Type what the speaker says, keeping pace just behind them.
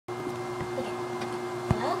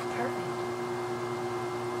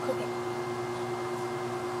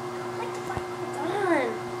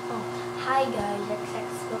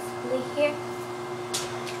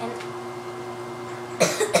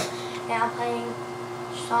doing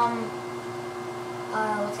some,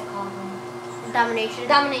 what's it called? Domination.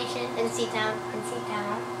 Domination In C-Town. in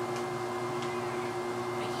C-Town.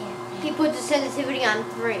 I can't. He put the sensitivity on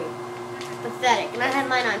 3. Pathetic. And I had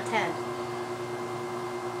mine on 10.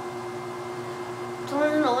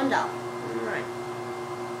 Someone's in the window. Right.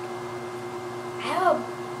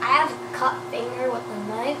 I have a cut finger with the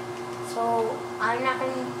knife, so I'm not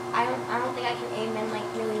gonna. I don't think I can aim in like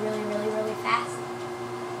really fast.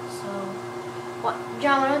 So, What,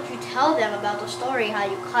 John? Why don't you tell them about the story how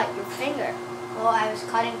you cut your finger? well, I was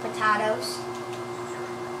cutting potatoes.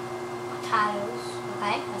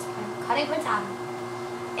 Okay, that's cutting potatoes,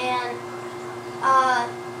 and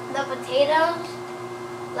the potatoes,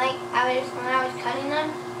 like when I was cutting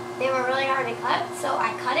them, they were really hard to cut. So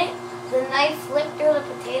I cut it. The knife flipped through the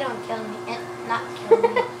potato and killed me. And not killed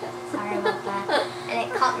me. Sorry about that. And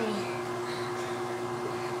it cut me.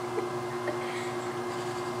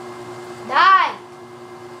 Die!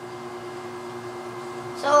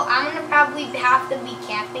 So I'm gonna probably have to be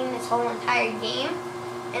camping this whole entire game.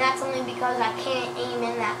 And that's only because I can't aim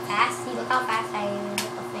in that fast. See, look how fast I aim in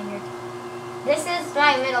with the finger. This is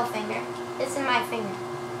my middle finger. This is my finger.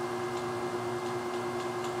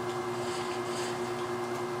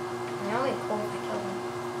 That would be cool if I killed him.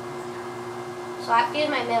 So I have to use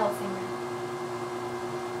my middle finger.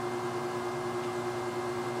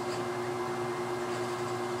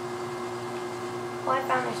 Well, I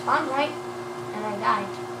found my spawn point, and I died.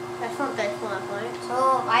 That's not that spawn point.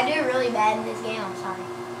 So if I do really bad in this game, I'm sorry.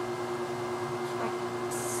 It's my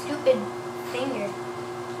stupid finger.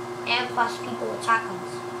 And plus people with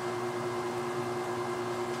shotguns.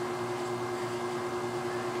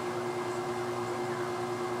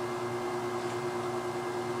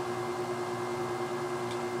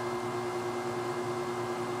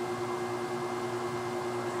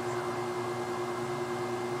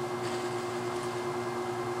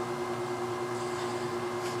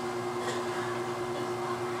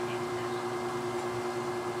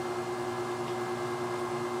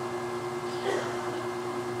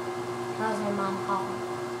 That was my mom calling.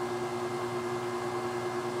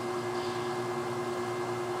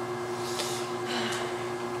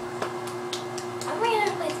 I'm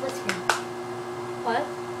gonna play split screen. What?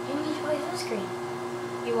 You need to play split screen.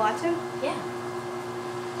 You want to? Yeah.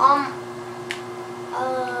 I'm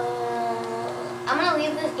gonna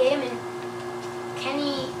leave this game and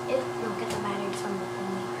Kenny is no get the batteries from the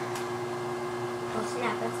thingy. Oh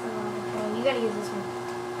snap, that's the wrong controller. You gotta use this one.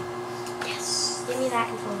 Yes. Give me that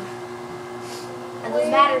controller. And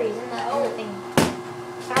there's batteries in the thing.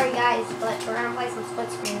 Sorry guys, but we're gonna play some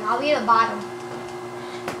split screen. I'll be at the bottom.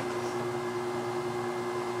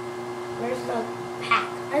 Where's the pack?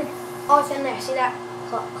 Oh, it's in there. See that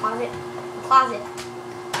closet? The closet.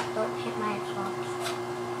 Don't hit my Xbox.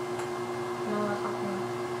 No, that's not one.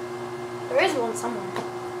 There is one somewhere.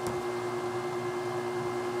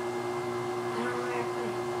 I don't know where I put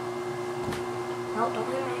it. No, don't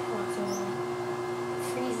hit my Xbox over there.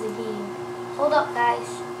 Freeze the game. Hold up, guys.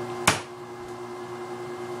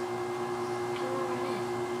 I don't know where it is.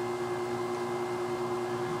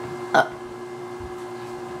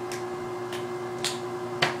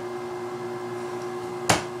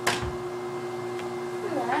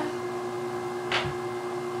 There.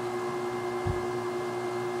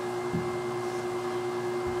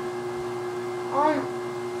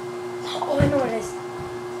 Oh, I know what it is.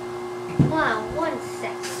 Wow, 1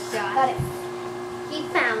 sec. Got it. He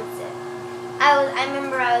found it. I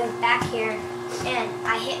remember I was back here and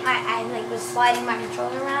I was sliding my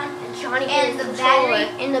controller around And Johnny and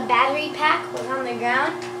the battery pack was on the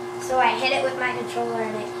ground, so I hit it with my controller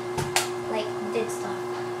and it like did stuff.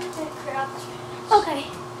 Okay,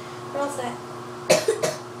 we're all set.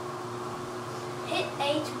 Hit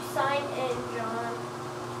A to sign in, John.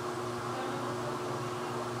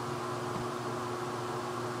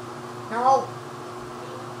 No.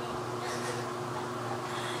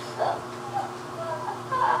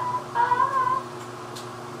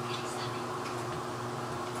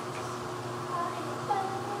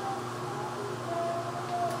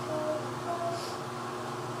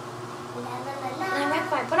 Rapid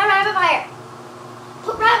fire. Put on rapid fire.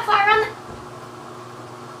 Put rapid fire on the.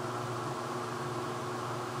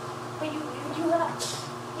 But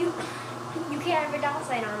you can't have a dot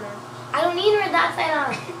sight on them. I don't need red dot sight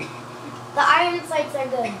on. The iron sights are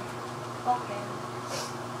good. Okay.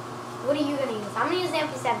 What are you gonna use? I'm gonna use the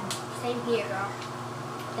MP7. Same here, girl.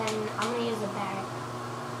 Then I'm gonna use the barrett.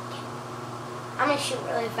 I'm gonna shoot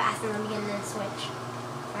really fast in the beginning and switch.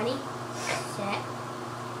 Ready? Set.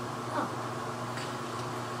 Oh.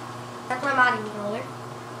 That's my body controller.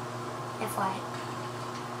 FYI.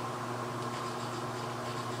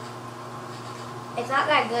 It's not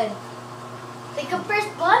that good. They could press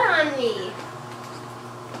blood on me.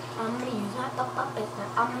 I'm gonna use my pop-up pistol.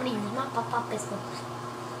 I'm gonna use my pop-up pistol.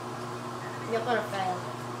 You're gonna fail.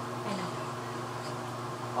 I know.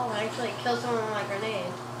 Oh, I actually killed someone with my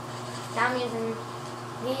grenade. Now I'm using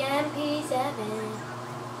the MP7.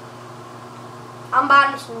 I'm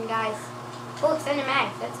bottom screen, guys. Oh, extended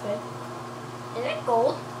mags. That's good. Is it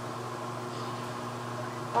gold?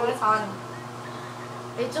 Oh, it's autumn.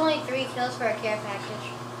 It's only 3 kills for a care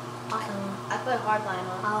package. Awesome. I put hardline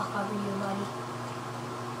on. I'll cover you, buddy.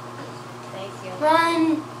 Thank you.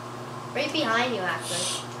 Run! Right behind you,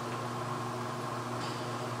 actually.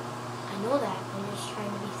 I know that. I'm just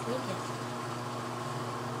trying to be sneaky.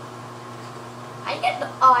 I get the.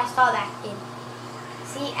 Oh, I saw that kid.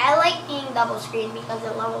 See, I like being double screen because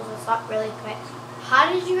it levels us up really quick.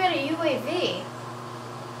 How did you get a UAV?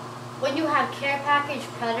 When you have care package,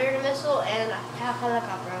 predator missile, and half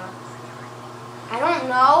helicopter on. I don't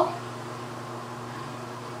know.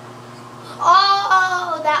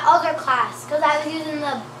 Oh, that other class. Because I was using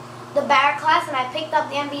the Barrack class and I picked up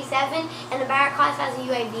the MB7 and the Barrack class has a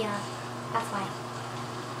UAV on. That's why.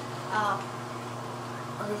 Oh.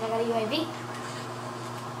 At least I got a UAV.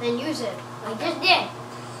 Then use it. I just did.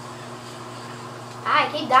 I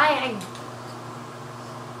keep dying.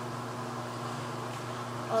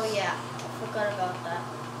 Oh yeah, I forgot about that.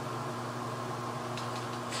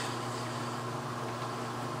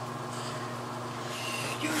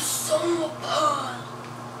 You're so bad.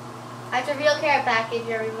 That's a real care package,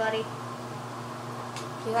 everybody.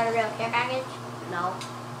 You got a real care package? No.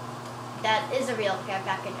 That is a real care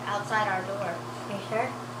package outside our door. Are you sure?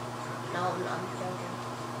 No, I'm joking.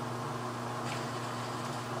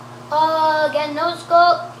 Oh, again, no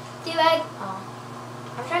scope. Teabag. Oh.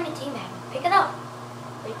 I'm trying to teabag. Pick it up.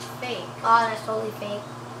 It's fake. Oh, that's totally fake.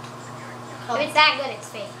 Oh. If it's that good, it's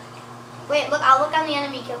fake. Wait, look. I'll look on the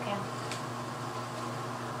enemy kill cam.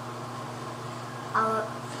 I'll look.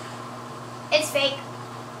 It's fake.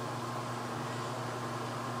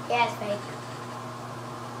 Yeah, it's fake.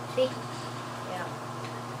 See? Yeah.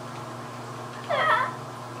 Ah.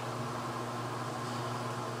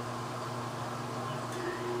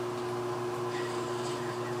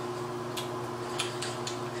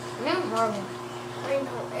 I'm horrible. I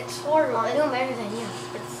know, it's horrible. I'm doing better than you.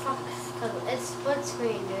 It sucks. 'Cause it's split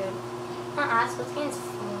screen, dude. Split screen's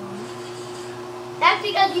fun. That's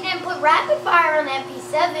because you didn't put rapid fire on the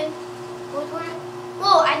MP7.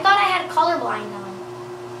 Whoa, I thought I had colorblind on.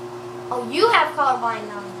 Oh, you have colorblind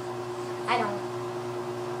on. I don't.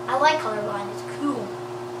 I like colorblind. It's cool.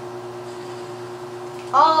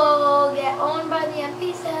 Oh, get owned by the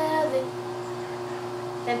MP7.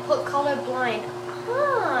 Then put colorblind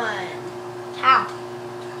on. How?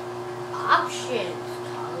 Options.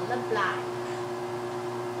 Colorblind.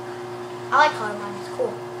 I like colorblind. It's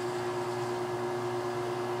cool.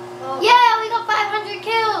 Oh. Yeah, we got 500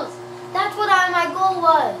 kills. That's what my goal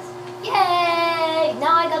was. Yay!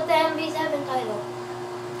 Now I got the MV7 title.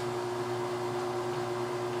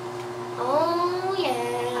 Oh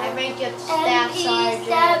yeah. I ranked you up to staff sergeant.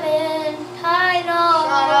 MV7 title.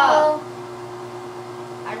 Shut up.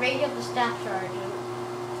 I ranked you up to staff sergeant.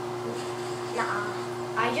 Nah.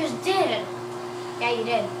 I just did. Yeah, you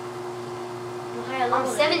did. I'm I'm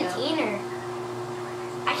 17er.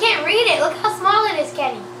 I can't read it. Look how small it is,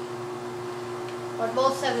 Kenny. We're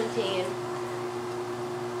both 17.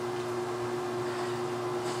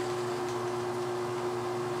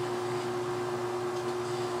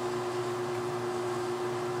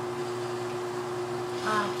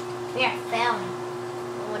 We are failing.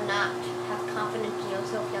 You will not have confidence in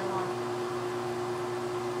yourself, young one.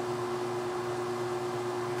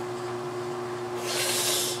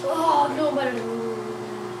 Oh, no better than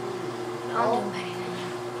I'm doing better than you.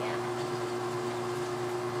 Yeah.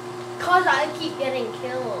 Cause I keep getting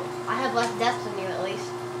killed. I have less deaths than you at least.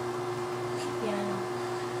 Yeah, I know.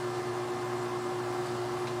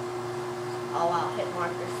 Oh wow, hit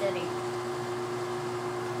marker city.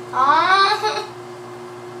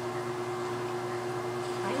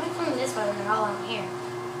 Why am I coming this way when they're all out here?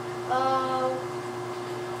 Oh.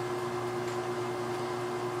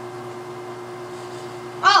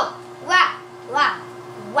 Oh! Wow! Wow!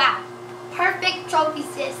 Wow! Perfect trophy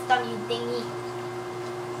system, you dingy.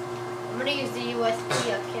 I'm gonna use the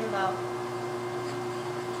USP akimbo.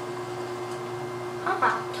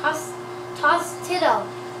 Toss Tito.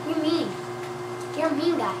 You mean? You're a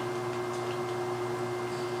mean guy.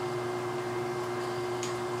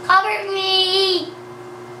 Cover me!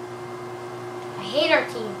 I hate our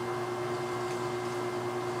team.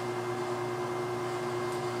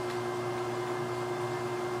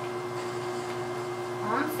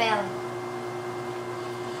 I'm failing.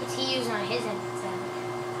 What's he using on his end instead?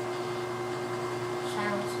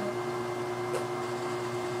 Silence.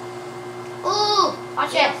 Ooh!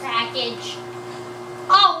 Watch Yes. that package.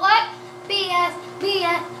 Oh, what? BS,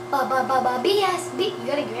 BS, BS, B. You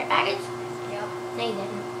got a great package? Yep. No, you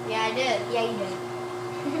didn't. Yeah, I did. Yeah, you did.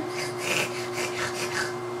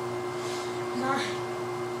 Mine.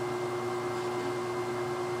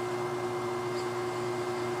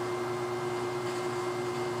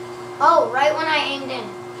 Oh, right when I aimed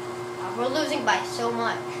in. We're losing by so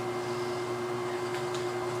much.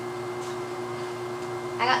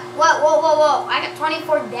 I got, whoa. I got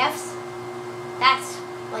 24 deaths. That's,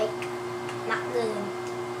 like, not good.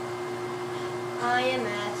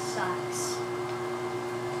 IMS sucks.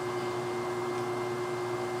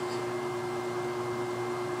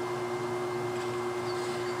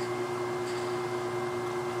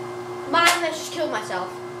 My IMS just killed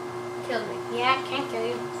myself. Killed me. Yeah, can't kill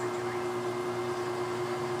you.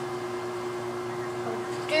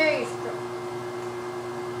 How dare you?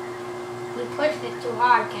 You pushed it too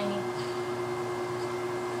hard, can you?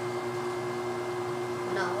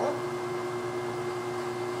 No.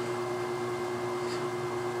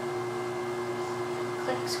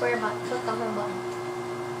 Click square button. Click the home button.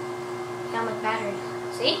 See how much battery.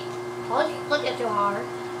 See? Told you click it too hard.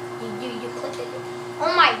 You clicked it.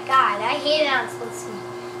 Oh my god, I hate it on split screen.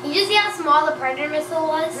 Did you see how small the Predator missile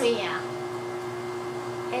was? Yeah.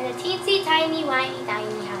 And the teensy tiny whiny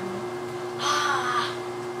tiny helmet.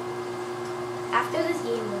 After this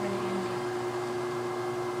game, we're gonna end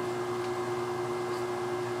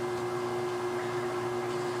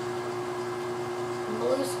it.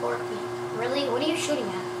 Blue Scorpion. Really? What are you shooting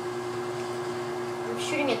at? I'm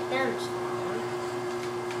shooting at them.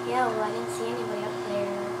 Yeah, well, I didn't see anybody up there.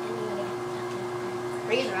 Anybody up there.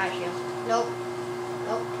 Razor eye shield. Nope.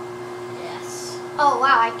 Nope. Yes. Oh,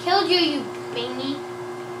 wow, I killed you, you bingy.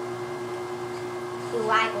 You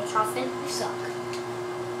Lagertroffen. You suck.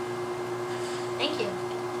 Thank you.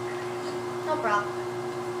 No problem.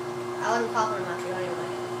 I wasn't talking about you anyway.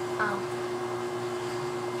 Oh.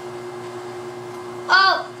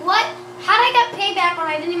 Oh, what? How did I get payback when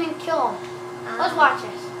I didn't even kill him? Let's watch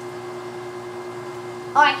this.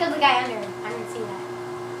 Oh, I killed the guy under him. I didn't see that.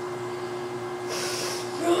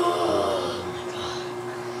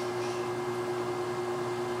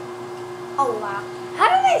 Oh, wow. How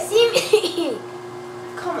did they see me?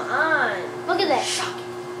 Come on. Look at that. Shock.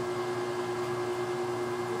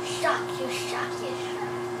 You shock.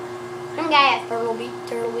 Some guy at Turtle Beach,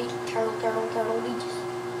 Turtle Beach.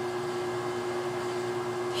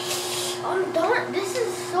 Oh, darn. This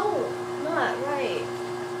is so not right.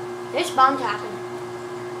 There's bombs happening.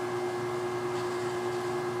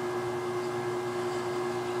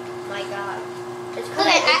 My God. It's Look because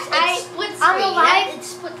at it's split screen. I'm alive. It's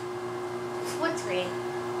split screen.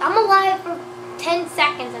 I'm alive for 10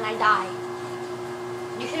 seconds and I die.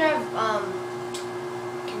 You should have,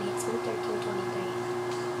 Can it's 13:23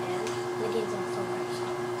 and the game's almost over. So.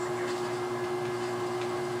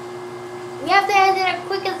 We have to end it as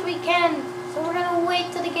quick as we can. So we're gonna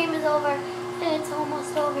wait till the game is over. And it's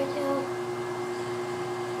almost over too.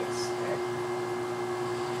 it's,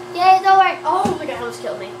 Yeah, it's over. oh my God, almost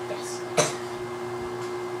killed me. Yes.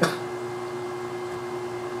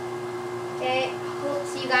 Okay, we'll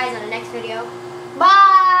see you guys on the next video.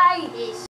 Bye. Peace.